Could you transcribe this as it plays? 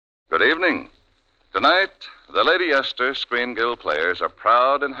Good evening. Tonight, the Lady Esther Screen Guild players are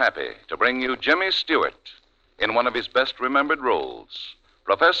proud and happy to bring you Jimmy Stewart in one of his best-remembered roles,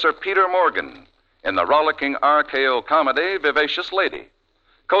 Professor Peter Morgan in the rollicking RKO comedy Vivacious Lady,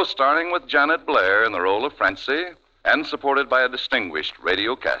 co-starring with Janet Blair in the role of Francie and supported by a distinguished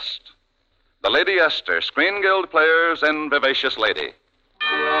radio cast. The Lady Esther Screen Guild players in Vivacious Lady.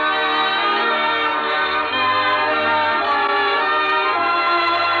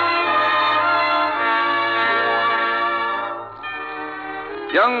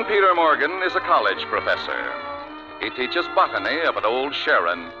 Young Peter Morgan is a college professor. He teaches botany up at Old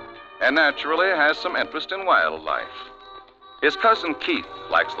Sharon and naturally has some interest in wildlife. His cousin Keith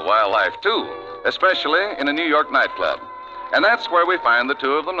likes the wildlife, too, especially in a New York nightclub. And that's where we find the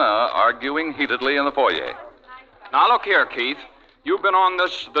two of them now arguing heatedly in the foyer. Now, look here, Keith. You've been on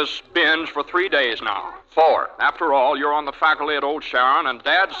this binge for 3 days now. 4. After all, you're on the faculty at Old Sharon, and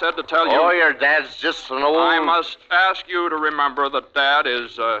Dad said to tell you... Oh, your dad's just an old... I must ask you to remember that Dad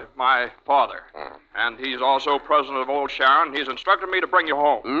is my father. And he's also president of Old Sharon. He's instructed me to bring you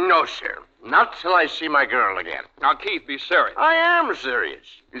home. No, sir. Not till I see my girl again. Now, Keith, be serious. I am serious.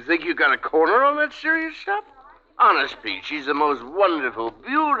 You think you got a corner on that serious stuff? Honest, Pete, she's the most wonderful,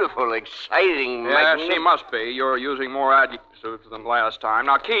 beautiful, exciting... Yeah, she must be. You're using more adjectives than last time.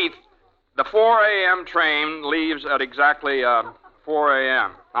 Now, Keith, the 4 a.m. train leaves at exactly 4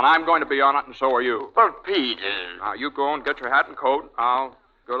 a.m. And I'm going to be on it, and so are you. But, Pete... Now, you go and get your hat and coat. I'll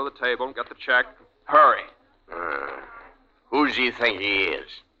go to the table and get the check. Hurry. Who's he think he is?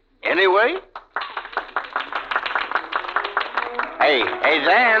 Anyway? Hey,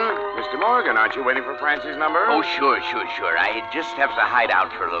 Dan. Mr. Morgan, aren't you waiting for Francie's number? Oh, sure. I just have to hide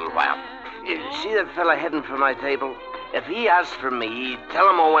out for a little while. See that fella heading for my table? If he asks for me, tell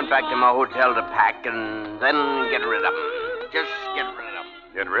him I went back to my hotel to pack and then get rid of him. Just get rid of him.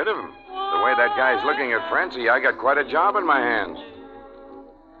 Get rid of him? The way that guy's looking at Francie, I got quite a job in my hands.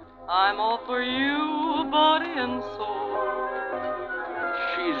 I'm all for you, body and soul.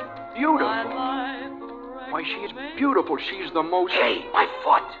 She's beautiful. Why, she's beautiful. She's the most... Hey, my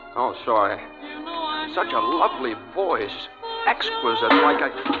foot. Oh, sorry. Such a lovely voice. Exquisite, like a...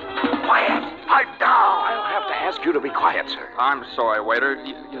 Quiet. Pipe down. I'll have to ask you to be quiet, sir. I'm sorry, waiter.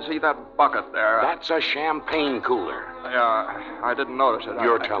 You see that bucket there? That's a champagne cooler. I didn't notice it.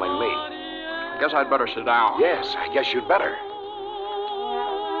 You're telling me. I guess I'd better sit down. Yes, I guess you'd better.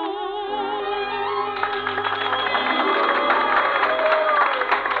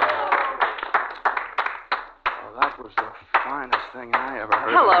 Thing I ever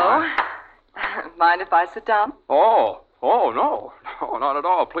heard. Hello. Mind if I sit down? Oh, no. No, not at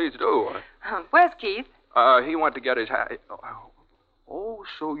all. Please do. Where's Keith? He went to get his hat. Oh,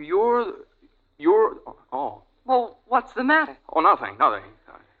 so you're... Oh. Well, what's the matter? Oh, nothing.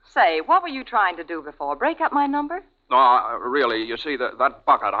 Say, what were you trying to do before? Break up my number? No, really, you see, that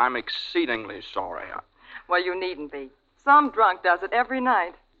bucket, I'm exceedingly sorry. Well, you needn't be. Some drunk does it every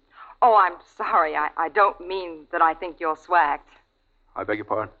night. Oh, I'm sorry. I don't mean that I think you're swacked. I beg your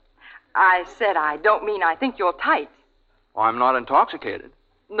pardon? I said I don't mean I think you're tight. Oh, I'm not intoxicated.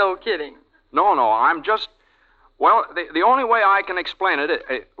 No kidding. No, I'm just... Well, the only way I can explain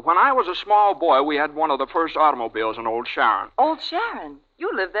it, when I was a small boy, we had one of the first automobiles in Old Sharon. Old Sharon? You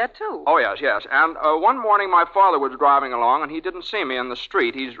lived there, too. Oh, yes. And one morning my father was driving along, and he didn't see me in the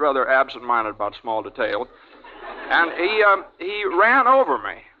street. He's rather absent-minded about small details. And he ran over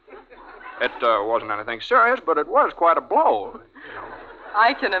me. It wasn't anything serious, but it was quite a blow.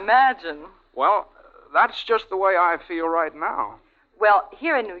 I can imagine. Well, that's just the way I feel right now. Well,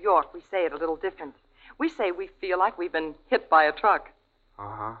 here in New York, we say it a little different. We say we feel like we've been hit by a truck.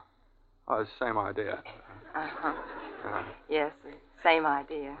 Uh-huh. Same idea. Uh-huh. Yes, same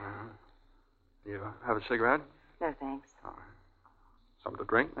idea. Uh-huh. You have a cigarette? No, thanks. Something to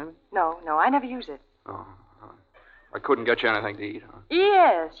drink, maybe? No, I never use it. Oh, I couldn't get you anything to eat, huh?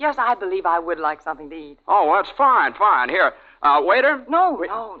 Yes, I believe I would like something to eat. Oh, well, that's fine. Here, waiter? No,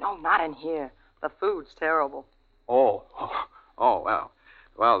 not in here. The food's terrible. Oh,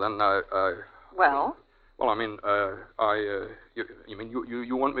 well, then, Well? Well, I mean, you mean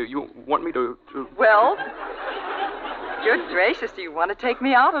you want me to... Well, good gracious, do you want to take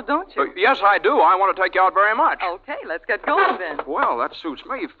me out or don't you? Yes, I do. I want to take you out very much. Okay, let's get going then. Well, that suits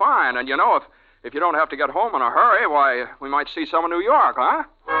me fine. And, if you don't have to get home in a hurry, why, we might see some of New York, huh?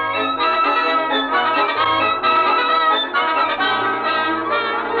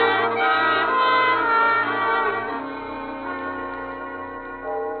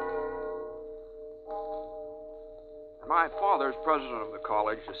 My father's president of the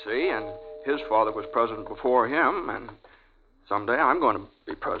college, you see, and his father was president before him, and Someday I'm going to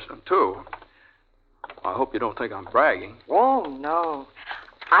be president, too. I hope you don't think I'm bragging. Oh, no.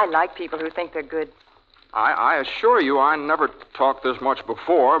 I like people who think they're good. I assure you I never talked this much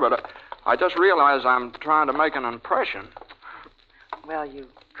before, but I just realized I'm trying to make an impression. Well, you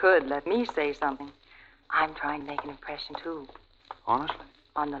could let me say something. I'm trying to make an impression, too. Honestly?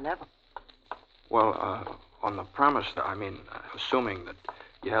 On the level. Well, on the premise, assuming that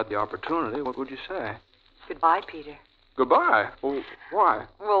you had the opportunity, what would you say? Goodbye, Peter. Goodbye? Well, why?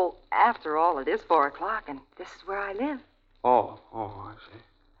 Well, after all, it is 4 o'clock, and this is where I live. Oh, I see.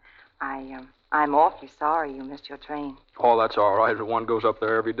 I'm awfully sorry you missed your train. Oh, that's all right. One goes up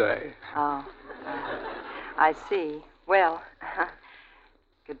there every day. Oh, I see. Well,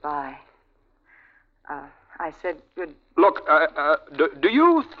 goodbye. I said good... Look, do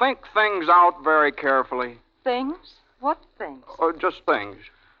you think things out very carefully? Things? What things? Just things.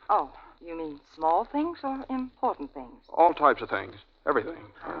 Oh, you mean small things or important things? All types of things. Everything.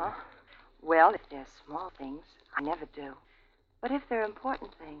 Uh-huh. Well, if they're small things, I never do. But if they're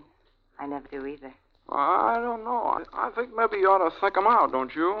important things, I never do either. I don't know. I think maybe you ought to think them out,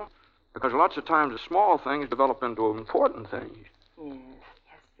 don't you? Because lots of times the small things develop into important things. Yes,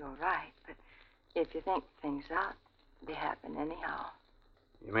 you're right. But if you think things out, they happen anyhow.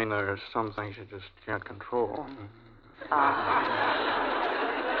 You mean there's some things you just can't control?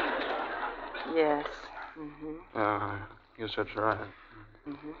 Yes. Mm-hmm. Yeah, I guess that's right.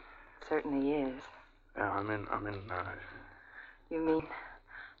 Mm-hmm. Certainly is. Yeah, You mean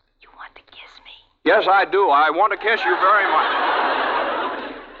you want to kiss me? Yes, I do. I want to kiss you very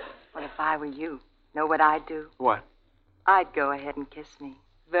much. Well, if I were you, know what I'd do? What? I'd go ahead and kiss me.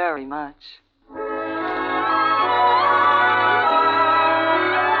 Very much. Be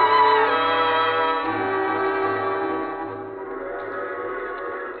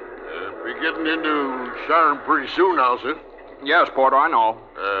getting into Sharon pretty soon now, sir. Yes, Porter, I know.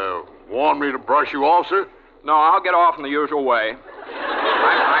 Want me to brush you off, sir? No, I'll get off in the usual way.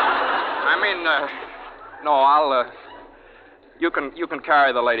 You can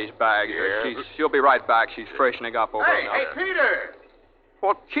carry the lady's bag. Yeah. She'll be right back. She's freshening up over there. Hey, Peter!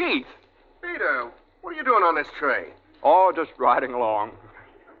 Well, Keith. Peter, what are you doing on this train? Oh, just riding along.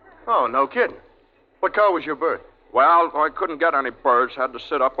 Oh, no kidding. What car was your berth? Well, I couldn't get any berths. Had to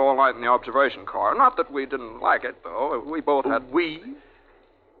sit up all night in the observation car. Not that we didn't like it, though. We both had... We?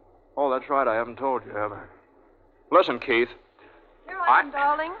 Oh, that's right. I haven't told you, have I? Listen, Keith. Here I am,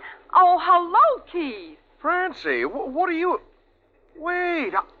 darling. Oh, hello, Keith. Francie, what are you...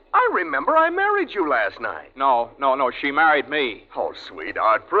 Wait, I remember I married you last night. No. She married me. Oh,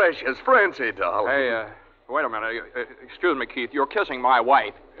 sweetheart, precious Francie, darling. Hey, wait a minute. Excuse me, Keith. You're kissing my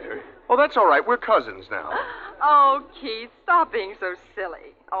wife. Oh, that's all right. We're cousins now. Oh, Keith, stop being so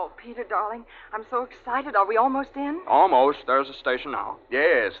silly. Oh, Peter, darling, I'm so excited. Are we almost in? Almost. There's the station now.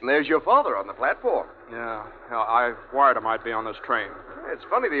 Yes, and there's your father on the platform. Yeah, I wired him I'd be on this train. It's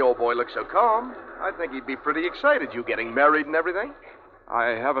funny the old boy looks so calm. I think he'd be pretty excited, you getting married and everything. I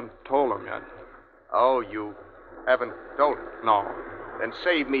haven't told him yet. Oh, you haven't told him? No. Then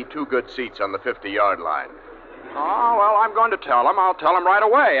save me 2 good seats on the 50-yard line. Oh, well, I'm going to tell him. I'll tell him right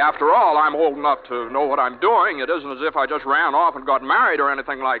away. After all, I'm old enough to know what I'm doing. It isn't as if I just ran off and got married or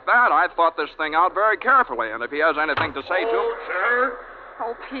anything like that. I thought this thing out very carefully, and if he has anything to say to... Sir?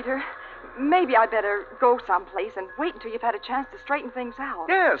 Oh, Peter, maybe I'd better go someplace and wait until you've had a chance to straighten things out.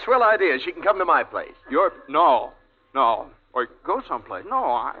 Yeah, swell idea. She can come to my place. No. Or go someplace. No,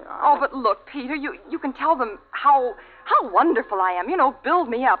 I... Oh, but look, Peter, you can tell them how wonderful I am. You know, build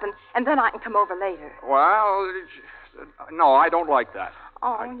me up, and then I can come over later. Well, no, I don't like that.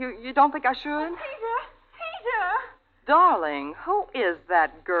 Oh, you don't think I should? Peter! Darling, who is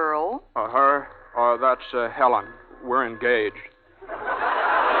that girl? Her? That's Helen. We're engaged.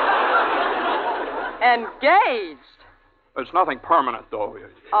 Engaged? It's nothing permanent, though.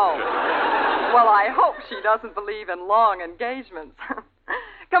 Oh. Well, I hope she doesn't believe in long engagements.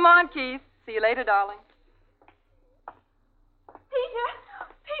 Come on, Keith. See you later, darling.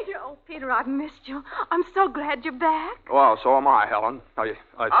 Peter, oh, Peter, I've missed you. I'm so glad you're back. Well, so am I, Helen. I think...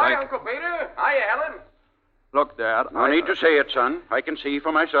 Hi, Uncle Peter. Hiya, Helen. Look, Dad, No need to say it, son. I can see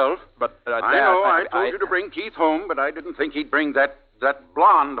for myself. But, Dad... I know, I told you to bring Keith home, but I didn't think he'd bring that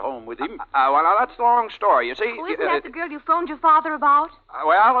blonde home with him. Well, now, that's the long story. You see... Oh, isn't that the girl you phoned your father about?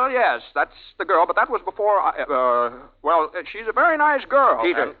 Yes, that's the girl, but that was before she's a very nice girl.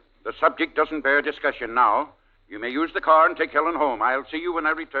 Peter, the subject doesn't bear discussion now. You may use the car and take Helen home. I'll see you when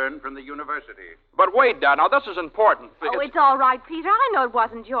I return from the university. But wait, Dad. Now, this is important. Oh, it's all right, Peter. I know it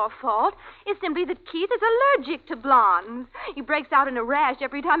wasn't your fault. It's simply that Keith is allergic to blondes. He breaks out in a rash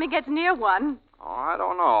every time he gets near one. Oh, I don't know.